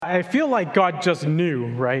I feel like God just knew,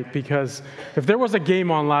 right? Because if there was a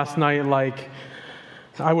game on last night, like,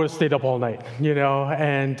 I would have stayed up all night,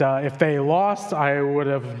 and if they lost, I would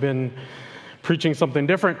have been preaching something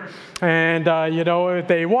different. And, if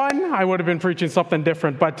they won, I would have been preaching something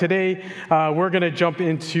different. But today, we're going to jump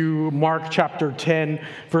into Mark chapter 10,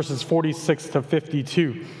 verses 46 to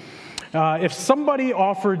 52. If somebody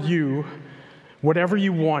offered you whatever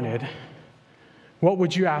you wanted, what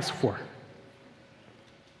would you ask for?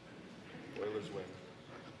 Oilers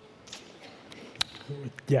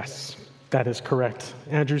win. Yes, that is correct.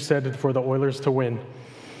 Andrew said for the Oilers to win.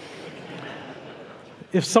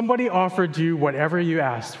 If somebody offered you whatever you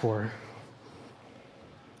asked for,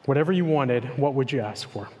 whatever you wanted, what would you ask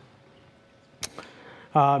for?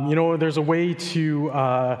 There's a way to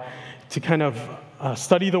kind of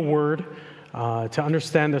study the Word, to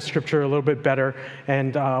understand the Scripture a little bit better.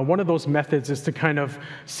 And one of those methods is to kind of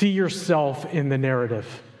see yourself in the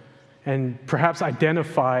narrative and perhaps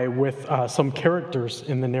identify with some characters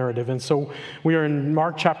in the narrative. And so we are in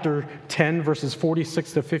Mark chapter 10, verses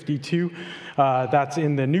 46 to 52. That's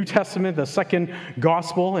in the New Testament, the second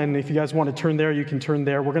gospel. And if you guys want to turn there, you can turn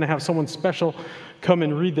there. We're going to have someone special come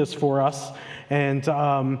and read this for us. And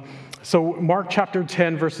so Mark chapter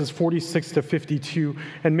 10, verses 46 to 52.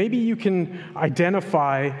 And maybe you can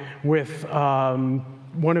identify with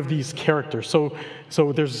one of these characters. So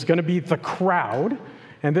there's going to be the crowd.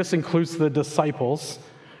 And this includes the disciples,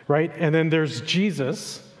 right? And then there's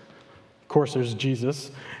Jesus. Of course, there's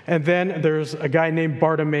Jesus. And then there's a guy named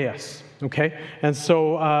Bartimaeus, okay? And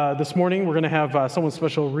so this morning, we're going to have someone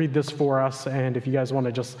special read this for us. And if you guys want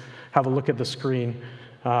to just have a look at the screen,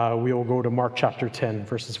 we will go to Mark chapter 10,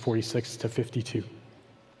 verses 46 to 52.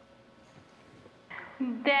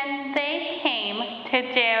 Then they came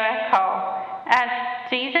to Jericho as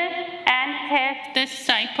Jesus and his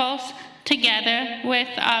disciples, together with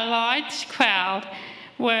a large crowd,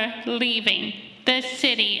 were leaving the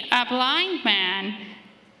city. A blind man,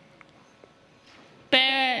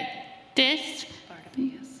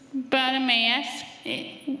 Bartimaeus,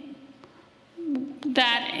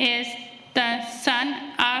 that is the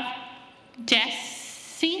son of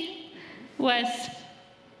Jesse, was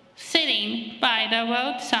sitting by the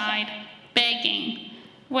roadside begging.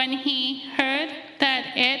 When he heard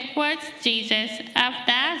that it was Jesus of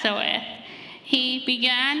Nazareth, he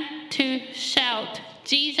began to shout,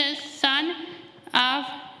 "Jesus, Son of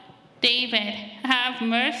David, have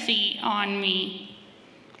mercy on me."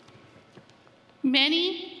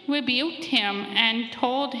 Many rebuked him and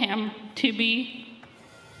told him to be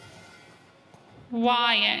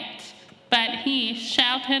quiet, but he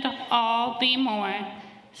shouted all the more,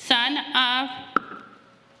 "Son of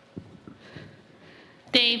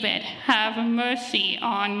David, have mercy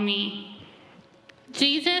on me."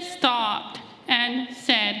 Jesus stopped and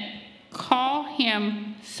said, "Call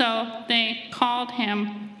him." So they called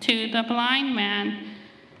him to the blind man.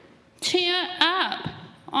 "Cheer up,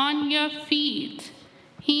 on your feet.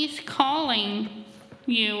 He's calling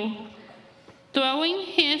you." Throwing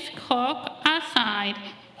his cloak aside,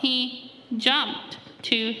 he jumped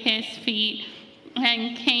to his feet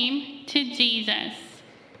and came to Jesus.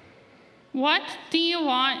 "What do you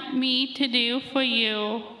want me to do for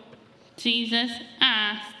you?" Jesus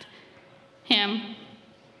asked him.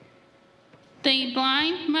 The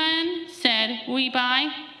blind man said, "Rabbi,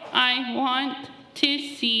 I want to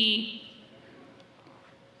see."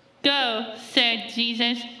 "Go," said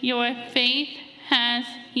Jesus, "your faith has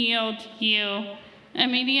healed you."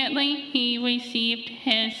 Immediately he received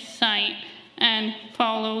his sight and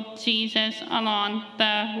followed Jesus along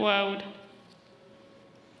the road.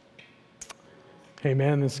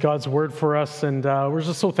 Amen. It's God's word for us, and we're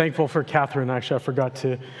just so thankful for Catherine. Actually, I forgot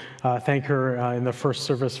to thank her in the first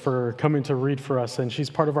service for coming to read for us, and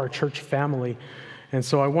she's part of our church family. And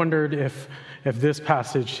so I wondered if this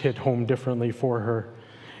passage hit home differently for her.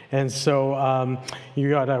 And so you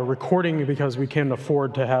got a recording because we can't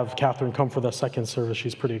afford to have Catherine come for the second service.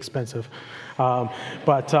 She's pretty expensive.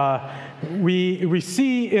 But we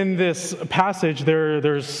see in this passage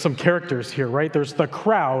there's some characters here, right? There's the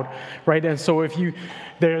crowd, right? And so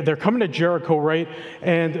they're coming to Jericho, right?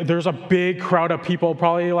 And there's a big crowd of people,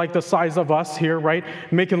 probably like the size of us here, right?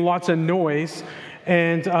 Making lots of noise.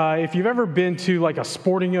 And if you've ever been to like a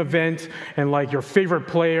sporting event and like your favorite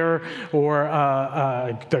player or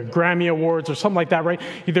the Grammy Awards or something like that, right?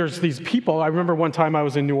 There's these people. I remember one time I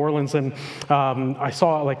was in New Orleans and I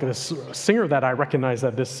saw like this singer that I recognized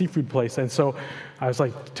at this seafood place. And so I was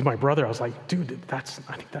like, to my brother, I was like, dude, I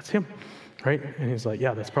think that's him, right? And he's like,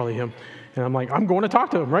 yeah, that's probably him. And I'm like, I'm going to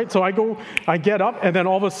talk to him, right? So I get up, and then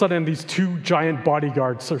all of a sudden these two giant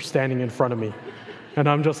bodyguards are standing in front of me. And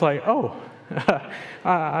I'm just like, oh,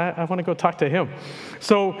 I want to go talk to him.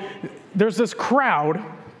 So there's this crowd,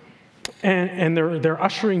 and they're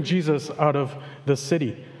ushering Jesus out of the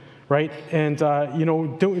city, right? And,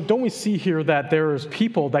 don't we see here that there's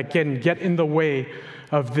people that can get in the way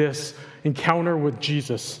of this encounter with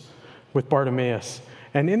Jesus, with Bartimaeus.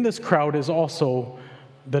 And in this crowd is also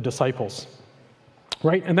the disciples,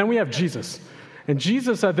 right? And then we have Jesus. And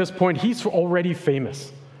Jesus, at this point, he's already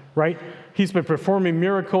famous, right? He's been performing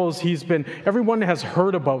miracles. Everyone has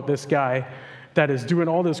heard about this guy that is doing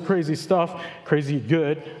all this crazy stuff, crazy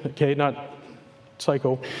good, okay, not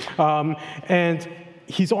psycho. And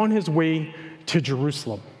he's on his way to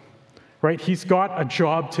Jerusalem, right? He's got a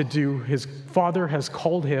job to do. His Father has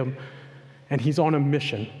called him, and he's on a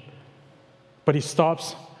mission. But he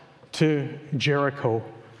stops to Jericho,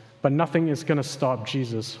 but nothing is going to stop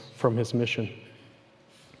Jesus from his mission.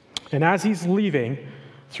 And as he's leaving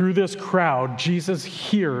through this crowd, Jesus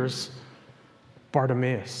hears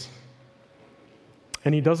Bartimaeus.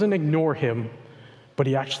 And he doesn't ignore him, but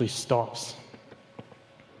he actually stops.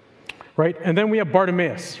 Right? And then we have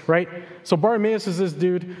Bartimaeus, right? So Bartimaeus is this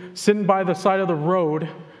dude sitting by the side of the road,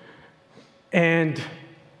 and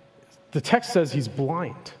the text says he's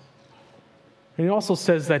blind. And it also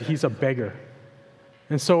says that he's a beggar.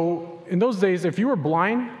 And so in those days, if you were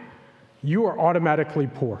blind, you are automatically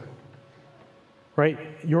poor, right?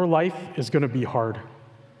 Your life is going to be hard.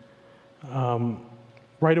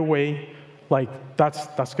 Right away, that's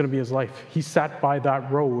going to be his life. He sat by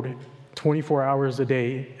that road 24 hours a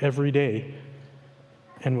day, every day,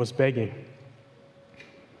 and was begging.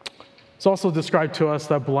 It's also described to us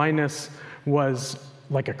that blindness was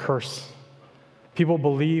like a curse. People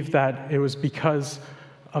believe that it was because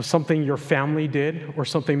of something your family did or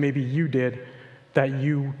something maybe you did that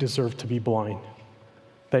you deserved to be blind,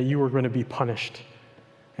 that you were going to be punished.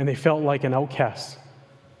 And they felt like an outcast.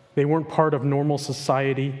 They weren't part of normal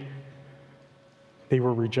society. They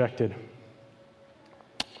were rejected.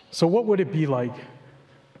 So what would it be like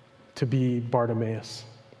to be Bartimaeus?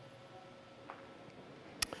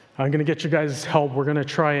 I'm going to get you guys' help. We're going to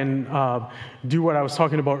try and do what I was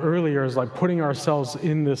talking about earlier, is like putting ourselves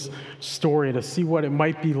in this story to see what it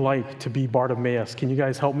might be like to be Bartimaeus. Can you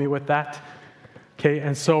guys help me with that? Okay,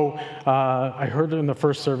 and so I heard in the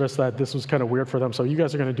first service that this was kind of weird for them, so you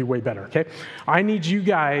guys are going to do way better, okay? I need you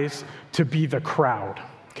guys to be the crowd,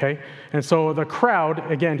 okay? And so the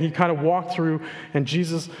crowd, again, he kind of walked through, and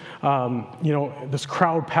Jesus, this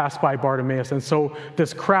crowd passed by Bartimaeus. And so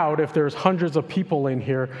this crowd, if there's hundreds of people in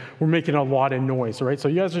here, we're making a lot of noise, right? So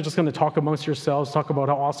you guys are just going to talk amongst yourselves, talk about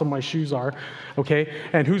how awesome my shoes are, okay?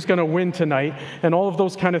 And who's going to win tonight, and all of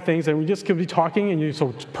those kind of things. And we just can be talking, and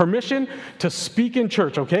so permission to speak in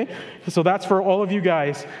church, okay? So that's for all of you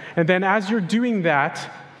guys. And then as you're doing that,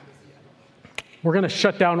 we're going to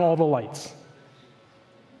shut down all the lights.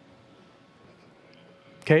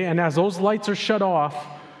 Okay, and as those lights are shut off,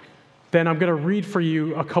 then I'm going to read for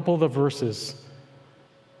you a couple of the verses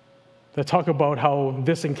that talk about how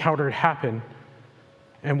this encounter happened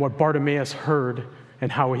and what Bartimaeus heard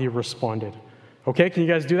and how he responded. Okay, can you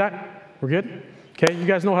guys do that? We're good? Okay, you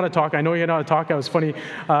guys know how to talk. I know you know how to talk. It was funny,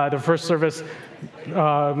 the first service,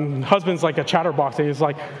 husband's like a chatterbox, and he's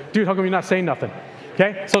like, dude, how come you're not saying nothing?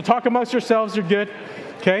 Okay, so talk amongst yourselves. You're good.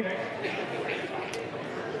 Okay.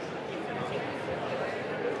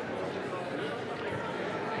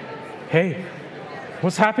 Hey,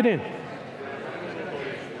 what's happening?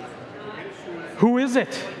 Who is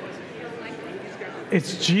it?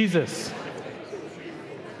 It's Jesus.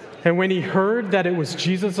 And when he heard that it was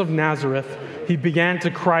Jesus of Nazareth, he began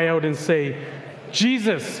to cry out and say,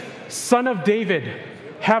 Jesus, Son of David,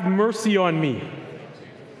 have mercy on me.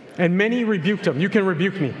 And many rebuked him. You can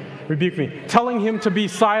rebuke me, telling him to be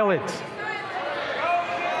silent.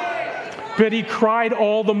 But he cried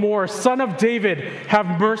all the more, Son of David,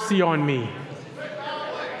 have mercy on me.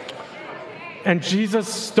 And Jesus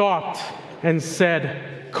stopped and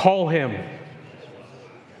said, call him.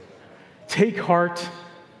 Take heart,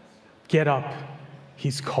 get up,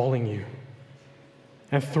 he's calling you.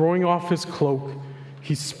 And throwing off his cloak,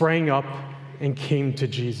 he sprang up and came to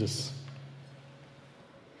Jesus.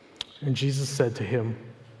 And Jesus said to him,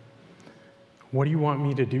 what do you want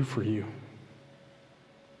me to do for you?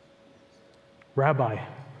 Rabbi,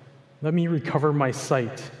 let me recover my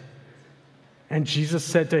sight. And Jesus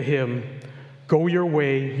said to him, go your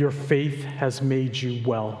way, your faith has made you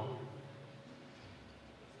well.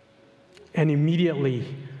 And immediately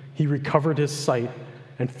he recovered his sight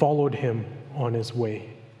and followed him on his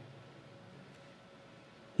way.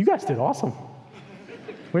 You guys did awesome.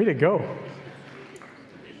 Way to go.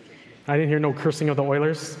 I didn't hear no cursing of the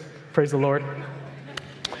Oilers. Praise the Lord.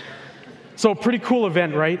 So, a pretty cool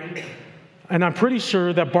event, right? And I'm pretty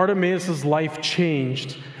sure that Bartimaeus' life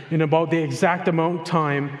changed in about the exact amount of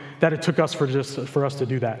time that it took us for us to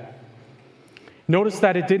do that. Notice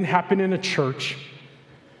that it didn't happen in a church,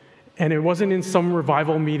 and it wasn't in some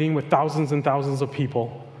revival meeting with thousands and thousands of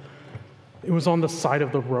people. It was on the side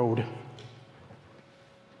of the road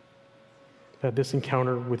that this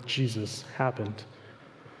encounter with Jesus happened.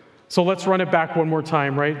 So let's run it back one more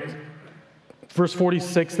time, right? Verse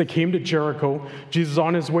 46, they came to Jericho. Jesus is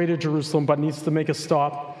on his way to Jerusalem, but needs to make a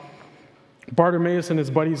stop. Bartimaeus and his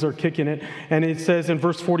buddies are kicking it. And it says in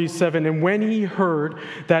verse 47, and when he heard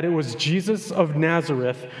that it was Jesus of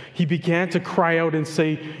Nazareth, he began to cry out and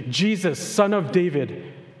say, Jesus, Son of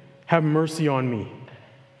David, have mercy on me.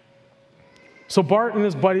 So Bart and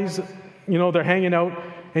his buddies, they're hanging out,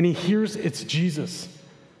 and he hears it's Jesus.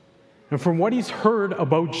 And from what he's heard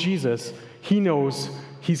about Jesus, he knows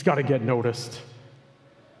he's got to get noticed.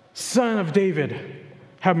 Son of David,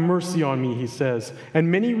 have mercy on me, he says.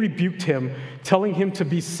 And many rebuked him, telling him to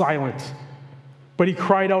be silent. But he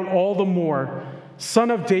cried out all the more,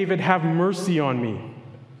 Son of David, have mercy on me.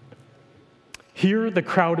 Here the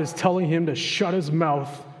crowd is telling him to shut his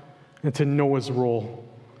mouth and to know his role.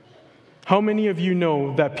 How many of you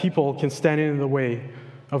know that people can stand in the way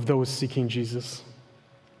of those seeking Jesus?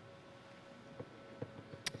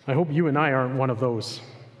 I hope you and I aren't one of those.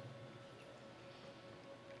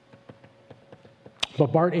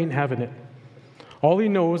 But Bart ain't having it. All he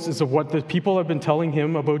knows is of what the people have been telling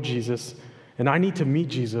him about Jesus, and I need to meet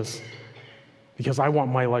Jesus because I want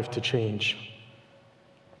my life to change.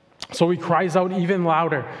 So he cries out even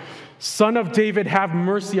louder, Son of David, have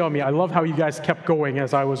mercy on me. I love how you guys kept going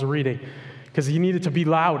as I was reading, because he needed to be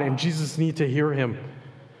loud and Jesus needed to hear him.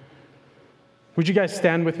 Would you guys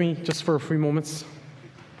stand with me just for a few moments?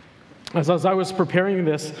 As I was preparing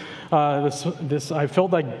this, I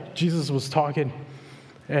felt like Jesus was talking,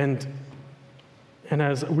 and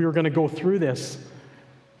as we were going to go through this,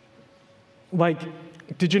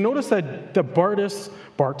 did you notice that Bart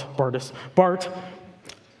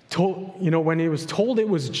told, when he was told it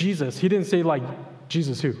was Jesus, he didn't say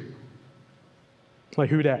Jesus who?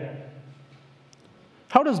 Who dat?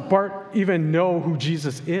 How does Bart even know who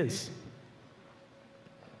Jesus is?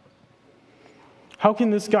 How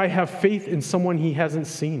can this guy have faith in someone he hasn't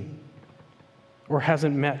seen or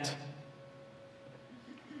hasn't met?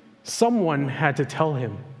 Someone had to tell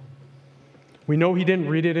him. We know he didn't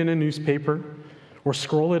read it in a newspaper or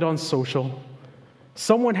scroll it on social.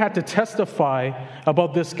 Someone had to testify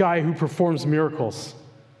about this guy who performs miracles,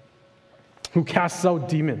 who casts out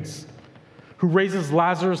demons, who raises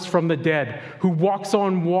Lazarus from the dead, who walks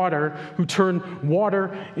on water, who turned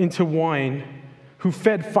water into wine, who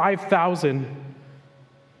fed 5,000,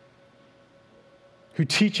 who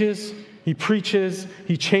teaches, he preaches,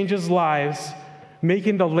 he changes lives,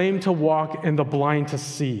 making the lame to walk and the blind to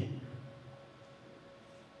see.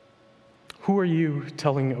 Who are you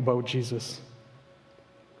telling about Jesus?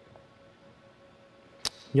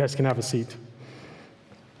 You guys can have a seat.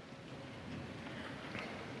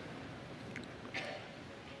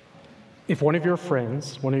 If one of your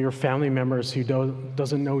friends, one of your family members who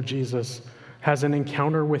doesn't know Jesus has an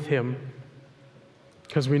encounter with him,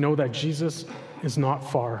 because we know that Jesus is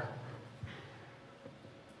not far,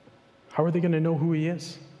 how are they going to know who he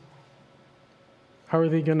is? How are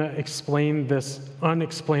they going to explain this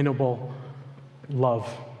unexplainable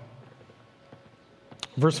love?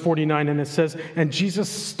 Verse 49, and it says, and Jesus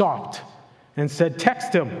stopped and said,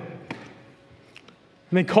 text him. And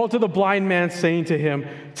they called to the blind man, saying to him,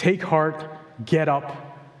 take heart, get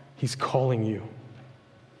up, he's calling you.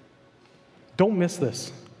 Don't miss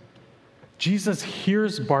this. Jesus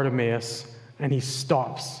hears Bartimaeus and he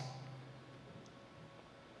stops.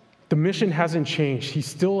 The mission hasn't changed. He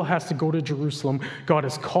still has to go to Jerusalem. God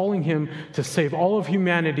is calling him to save all of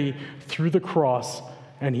humanity through the cross,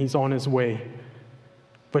 and he's on his way.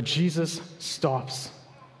 But Jesus stops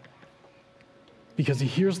because he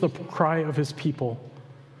hears the cry of his people,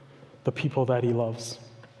 the people that he loves.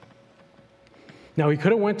 Now, he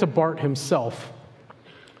could have went to Bart himself,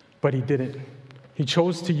 but he didn't. He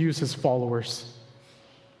chose to use his followers.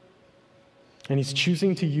 And he's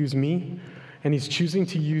choosing to use me, and he's choosing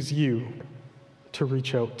to use you to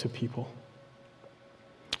reach out to people.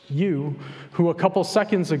 You, who a couple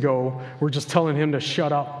seconds ago were just telling him to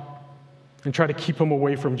shut up and try to keep him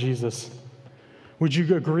away from Jesus. Would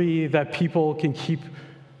you agree that people can keep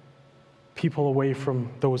people away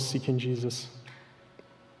from those seeking Jesus?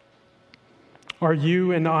 Are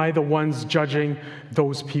you and I the ones judging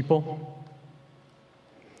those people?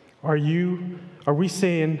 Are we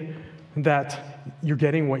saying that you're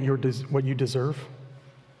getting what you deserve?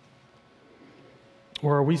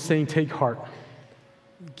 Or are we saying, take heart,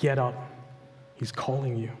 get up, he's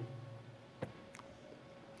calling you?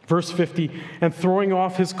 Verse 50, and throwing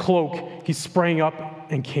off his cloak, he sprang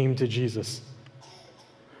up and came to Jesus.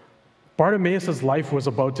 Bartimaeus' life was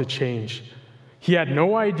about to change. He had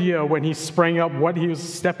no idea when he sprang up what he was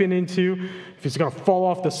stepping into, if he's going to fall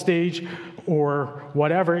off the stage or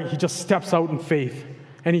whatever. He just steps out in faith,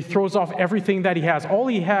 and he throws off everything that he has. All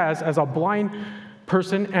he has as a blind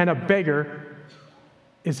person and a beggar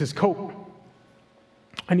is his coat.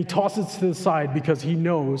 And he tosses it to the side because he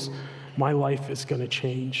knows my life is going to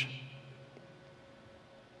change.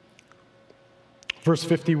 Verse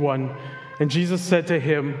 51, and Jesus said to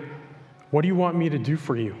him, what do you want me to do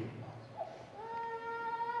for you?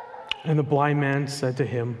 And the blind man said to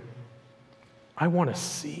him, I want to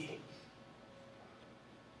see.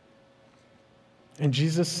 And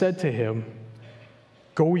Jesus said to him,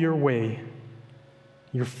 go your way,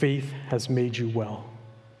 your faith has made you well.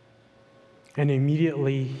 And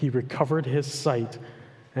immediately he recovered his sight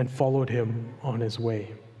and followed him on his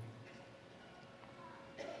way.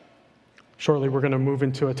 Shortly, we're going to move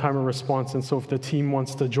into a time of response, and so if the team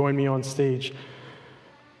wants to join me on stage,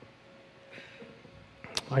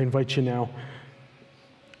 I invite you now.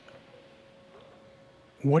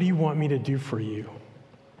 What do you want me to do for you?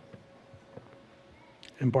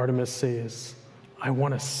 And Bartimaeus says, I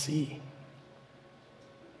want to see.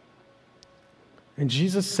 And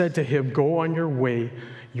Jesus said to him, go on your way,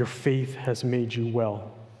 your faith has made you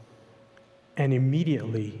well. And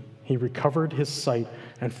immediately he recovered his sight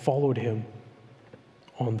and followed him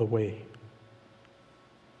on the way.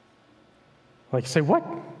 Like, say, what?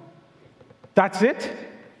 That's it?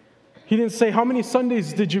 He didn't say, how many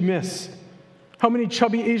Sundays did you miss? How many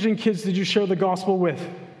chubby Asian kids did you share the gospel with?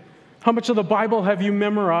 How much of the Bible have you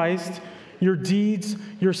memorized? Your deeds,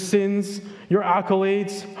 your sins, your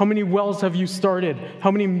accolades? How many wells have you started?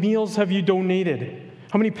 How many meals have you donated?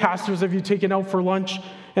 How many pastors have you taken out for lunch?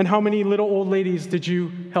 And how many little old ladies did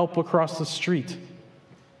you help across the street?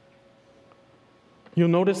 You'll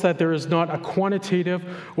notice that there is not a quantitative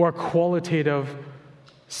or a qualitative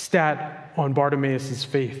stat on Bartimaeus'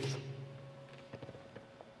 faith.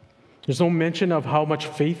 There's no mention of how much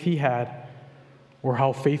faith he had or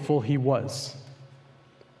how faithful he was.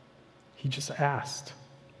 He just asked.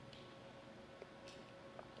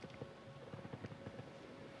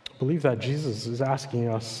 I believe that Jesus is asking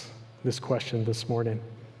us this question this morning.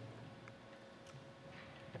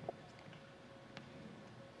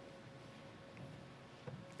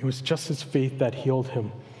 It was just his faith that healed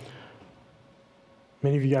him.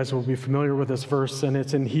 Many of you guys will be familiar with this verse, and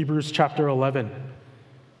it's in Hebrews chapter 11.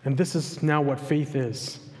 And this is now what faith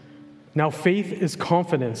is. Now, faith is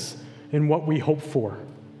confidence in what we hope for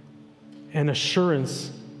and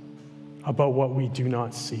assurance about what we do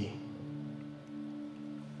not see.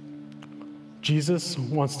 Jesus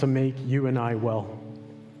wants to make you and I well,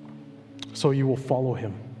 so you will follow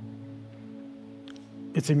him.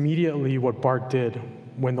 It's immediately what Bart did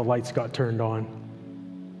when the lights got turned on.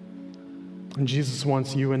 And Jesus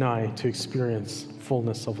wants you and I to experience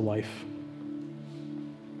fullness of life.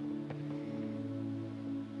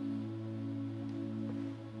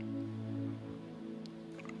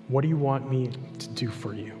 What do you want me to do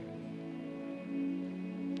for you?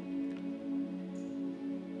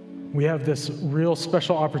 We have this real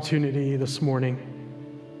special opportunity this morning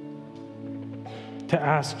to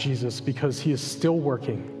ask Jesus because he is still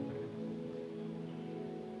working.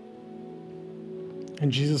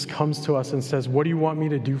 And Jesus comes to us and says, what do you want me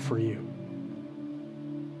to do for you?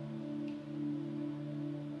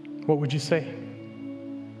 What would you say?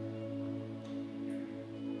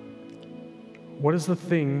 What is the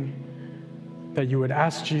thing that you would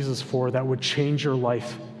ask Jesus for that would change your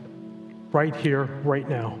life right here, right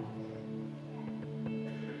now?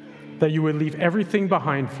 That you would leave everything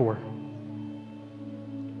behind for?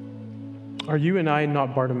 Are you and I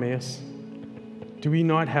not Bartimaeus? Do we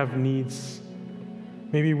not have needs?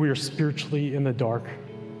 Maybe we are spiritually in the dark,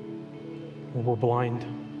 or we're blind.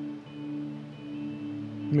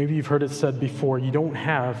 Maybe you've heard it said before, you don't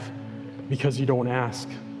have because you don't ask.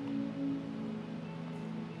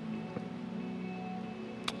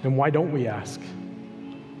 And why don't we ask?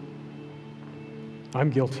 I'm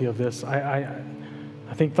guilty of this. I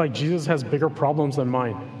think like Jesus has bigger problems than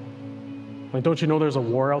mine. Like, don't you know there's a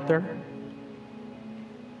war out there?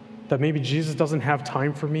 That maybe Jesus doesn't have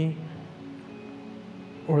time for me,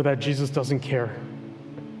 or that Jesus doesn't care.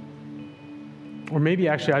 Or maybe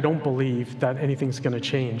actually I don't believe that anything's going to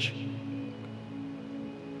change.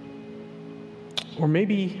 Or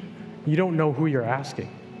maybe you don't know who you're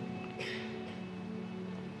asking.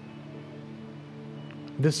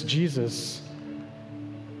 This Jesus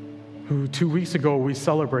who 2 weeks ago we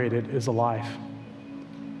celebrated, is alive.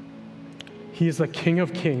 He is the King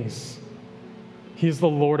of Kings. He is the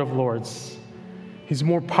Lord of Lords. He's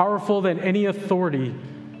more powerful than any authority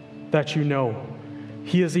that you know.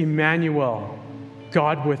 He is Emmanuel,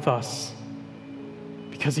 God with us,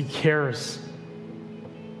 because he cares.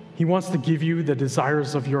 He wants to give you the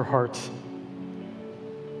desires of your heart.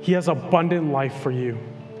 He has abundant life for you.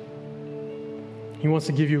 He wants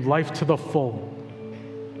to give you life to the full.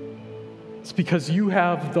 It's because you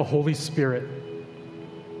have the Holy Spirit.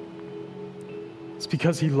 It's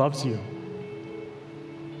because he loves you.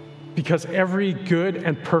 Because every good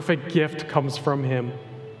and perfect gift comes from him.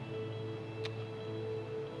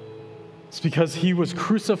 It's because he was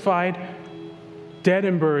crucified, dead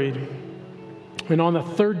and buried, and on the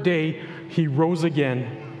third day he rose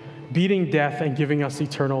again, beating death and giving us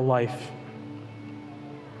eternal life.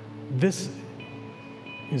 This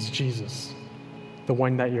is Jesus, the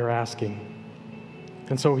one that you're asking.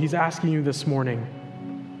 And so he's asking you this morning,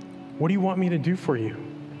 what do you want me to do for you?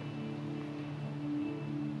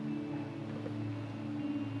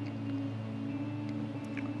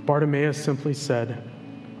 Bartimaeus simply said,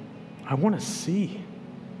 I want to see.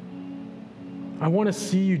 I want to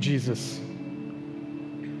see you, Jesus.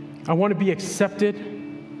 I want to be accepted.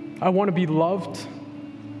 I want to be loved.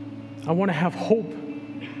 I want to have hope.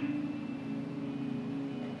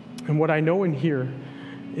 And what I know in here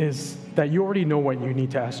is that you already know what you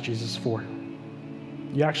need to ask Jesus for.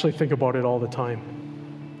 You actually think about it all the time.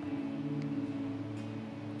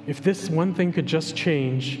 If this one thing could just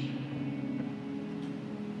change,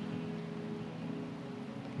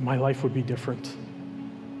 my life would be different.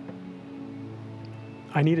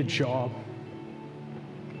 I need a job.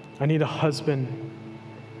 I need a husband.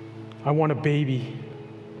 I want a baby.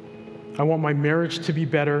 I want my marriage to be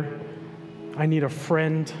better. I need a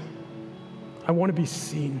friend. I want to be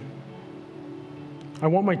seen. I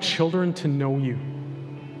want my children to know you.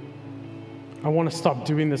 I want to stop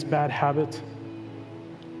doing this bad habit.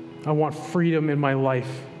 I want freedom in my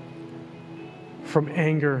life from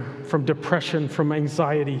anger, from depression, from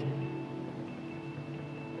anxiety.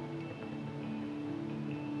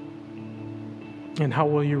 And how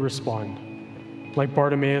will you respond? Like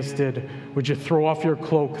Bartimaeus did, would you throw off your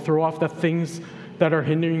cloak, throw off the things that are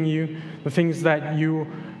hindering you, the things that you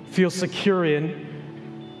feel secure in,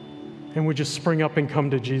 and would you spring up and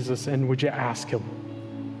come to Jesus, and would you ask him?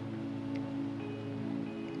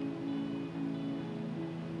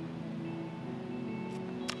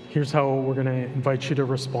 Here's how we're going to invite you to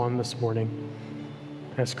respond this morning.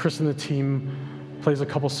 As Chris and the team plays a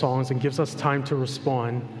couple songs and gives us time to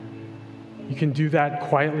respond, you can do that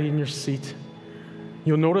quietly in your seat.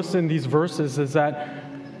 You'll notice in these verses is that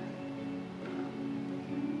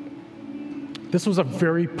this was a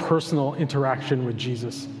very personal interaction with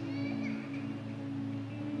Jesus.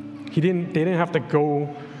 They didn't have to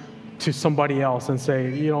go to somebody else and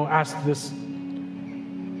say, ask this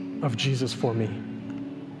of Jesus for me.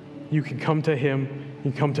 You can come to him.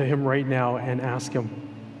 You can come to him right now and ask him.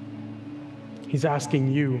 He's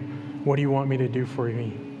asking you, what do you want me to do for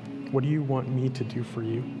you? What do you want me to do for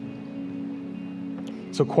you?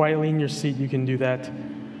 So quietly in your seat, you can do that.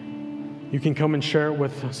 You can come and share it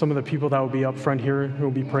with some of the people that will be up front here who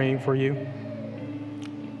will be praying for you.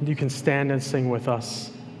 You can stand and sing with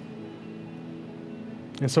us.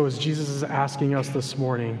 And so as Jesus is asking us this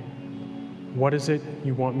morning, what is it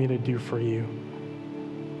you want me to do for you?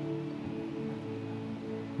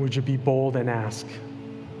 Would you be bold and ask?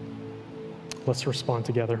 Let's respond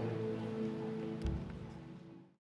together.